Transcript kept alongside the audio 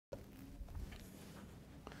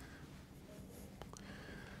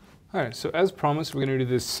All right, so as promised, we're going to do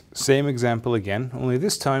this same example again, only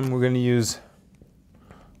this time we're going to use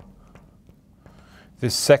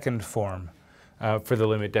this second form for the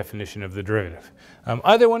limit definition of the derivative.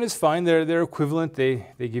 Either one is fine. They're equivalent. They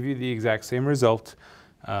give you the exact same result.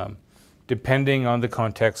 Depending on the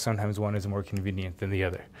context, sometimes one is more convenient than the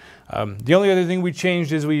other. The only other thing we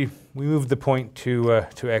changed is we moved the point to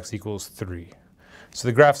x equals 3. So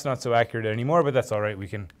the graph's not so accurate anymore, but that's all right. We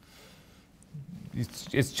can.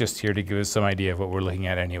 It's just here to give us some idea of what we're looking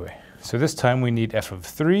at anyway. So this time we need f of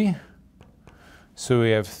 3. So we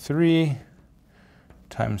have 3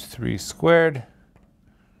 times 3 squared,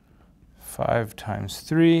 5 times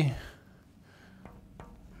 3,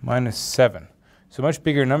 minus 7. So much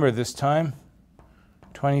bigger number this time.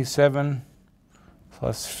 27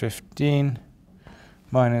 plus 15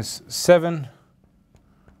 minus 7.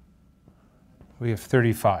 We have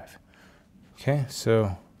 35. Okay,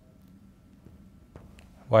 so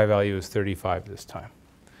y value is 35 this time.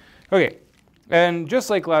 Okay, and just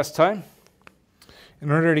like last time, in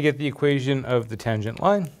order to get the equation of the tangent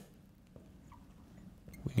line,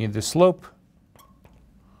 we need the slope,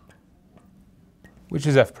 which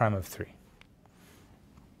is f prime of 3.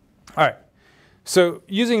 All right, so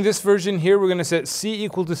using this version here, we're going to set c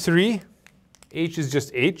equal to 3. H is just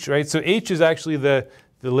h, right? So h is actually the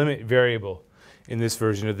limit variable in this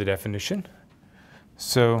version of the definition.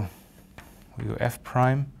 So we go f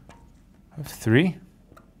prime of 3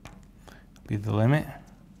 be the limit.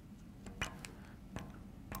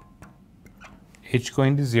 H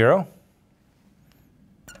going to 0.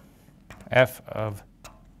 F of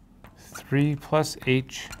 3 plus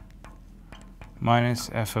h minus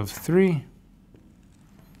f of 3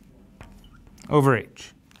 over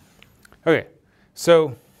h. Okay,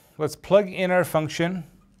 so let's plug in our function.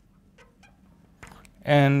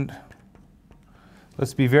 And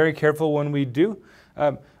let's be very careful when we do.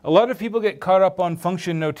 A lot of people get caught up on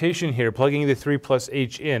function notation here, plugging the 3 plus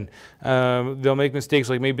h in. They'll make mistakes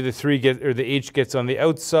like maybe the 3 or the h gets on the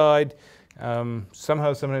outside.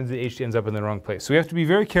 Sometimes the h ends up in the wrong place. So we have to be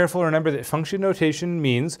very careful. Remember that function notation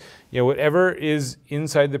means, whatever is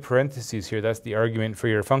inside the parentheses here, that's the argument for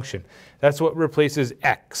your function. That's what replaces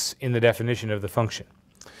x in the definition of the function.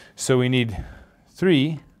 So we need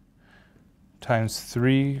 3 times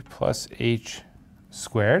 3 plus h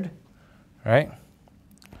squared, right?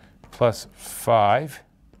 Plus 5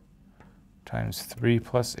 times 3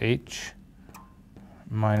 plus h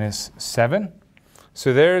minus 7.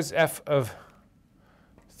 So there's f of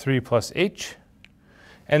 3 plus h.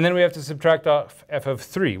 And then we have to subtract off f of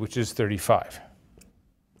 3, which is 35.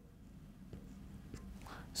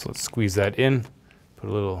 So let's squeeze that in, put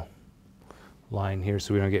a little line here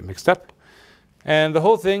so we don't get mixed up. And the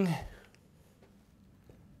whole thing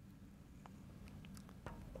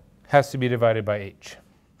has to be divided by h.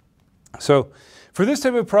 So for this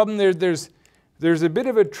type of problem, there's a bit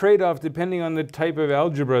of a trade-off depending on the type of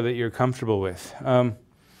algebra that you're comfortable with. In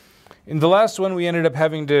the last one, we ended up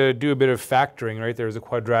having to do a bit of factoring, right? There was a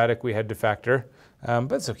quadratic we had to factor,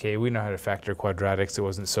 but it's okay. We know how to factor quadratics. It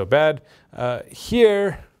wasn't so bad.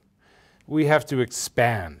 Here, we have to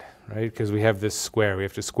expand, right? Because we have this square. We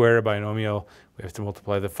have to square a binomial. We have to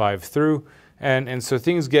multiply the 5 through. And so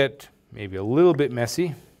things get maybe a little bit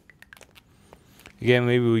messy. Again,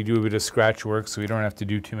 maybe we do a bit of scratch work so we don't have to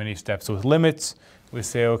do too many steps. So with limits, we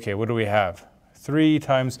say, okay, what do we have? 3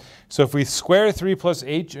 times, so if we square 3 plus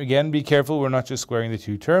h, again, be careful, we're not just squaring the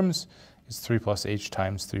two terms. It's 3 plus h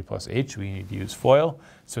times 3 plus h. We need to use FOIL.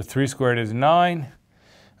 So 3 squared is 9.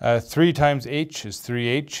 3 times h is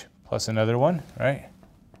 3h plus another one, right?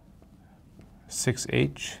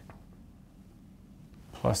 6h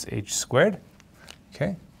plus h squared,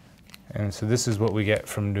 okay? And so this is what we get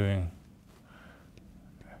from doing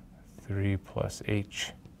 3 plus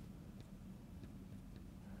h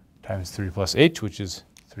times 3 plus h, which is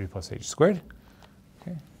 3 plus h squared.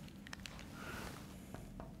 Okay.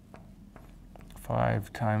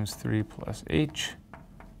 5 times 3 plus h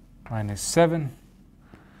minus 7.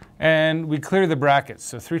 And we clear the brackets.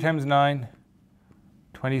 So 3 times 9,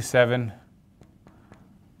 27.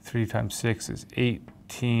 3 times 6 is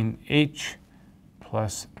 18h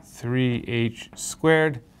plus 3h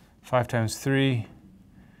squared. 5 times 3,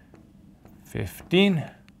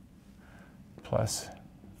 15 plus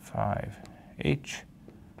 5h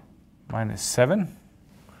minus 7.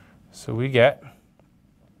 So we get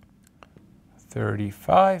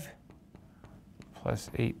 35 plus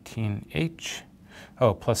 18h,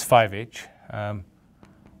 plus 5h.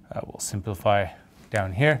 We'll simplify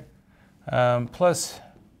down here, plus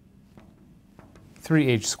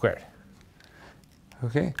 3h squared.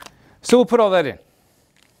 Okay, so we'll put all that in.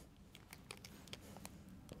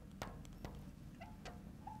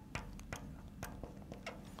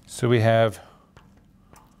 So we have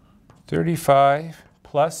 35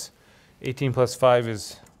 plus 18 plus 5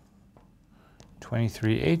 is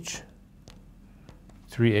 23h,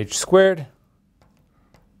 3h squared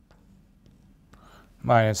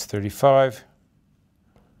minus 35,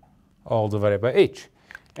 all divided by h.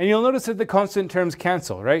 And you'll notice that the constant terms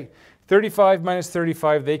cancel, right? 35 minus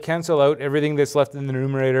 35, they cancel out. Everything that's left in the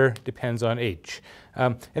numerator depends on h.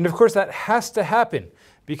 And of course, that has to happen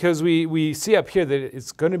because we see up here that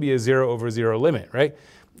it's going to be a 0 over 0 limit, right?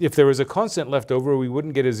 If there was a constant left over, we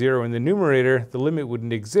wouldn't get a 0 in the numerator. The limit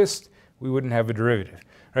wouldn't exist. We wouldn't have a derivative,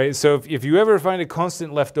 right? So if you ever find a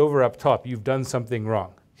constant left over up top, you've done something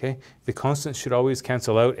wrong, okay? The constants should always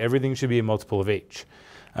cancel out. Everything should be a multiple of h.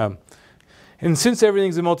 And since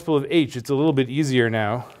everything's a multiple of h, it's a little bit easier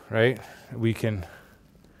now, right? We can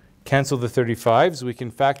cancel the 35s. We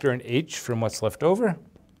can factor in h from what's left over.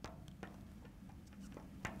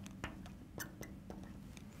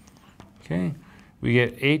 Okay, we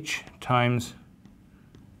get h times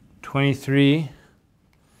 23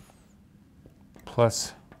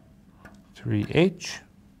 plus 3h.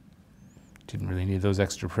 Didn't really need those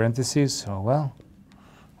extra parentheses, so well,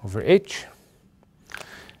 over h.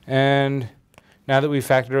 And now that we've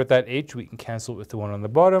factored out that h, we can cancel it with the one on the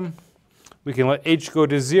bottom. We can let h go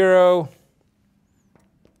to 0.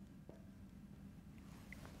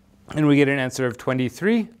 And we get an answer of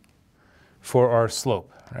 23 for our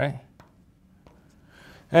slope, right?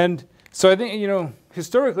 And so I think,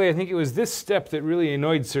 historically, I think it was this step that really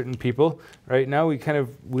annoyed certain people, right? Now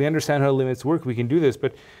we understand how limits work. We can do this,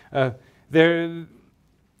 but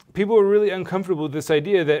people were really uncomfortable with this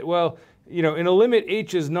idea that, well, in a limit,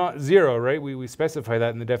 h is not 0, right? We specify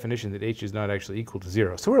that in the definition that h is not actually equal to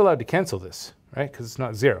 0. So we're allowed to cancel this, right? Because it's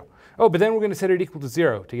not 0. Oh, but then we're going to set it equal to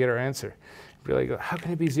 0 to get our answer. Be like, how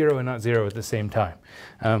can it be 0 and not 0 at the same time?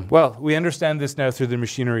 Well, we understand this now through the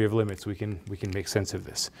machinery of limits. We can make sense of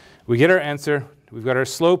this. We get our answer. We've got our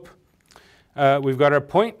slope. We've got our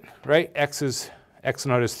point, right? X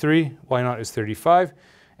naught is 3. Y naught is 35.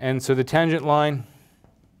 And so the tangent line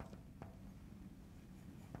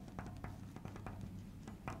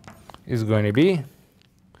is going to be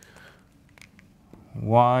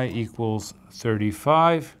y equals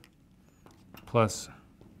 35 plus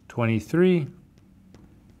 23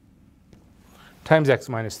 times x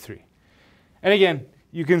minus 3. And again,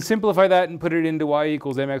 you can simplify that and put it into y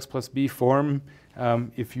equals mx plus b form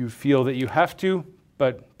if you feel that you have to,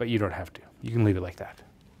 but you don't have to. You can leave it like that.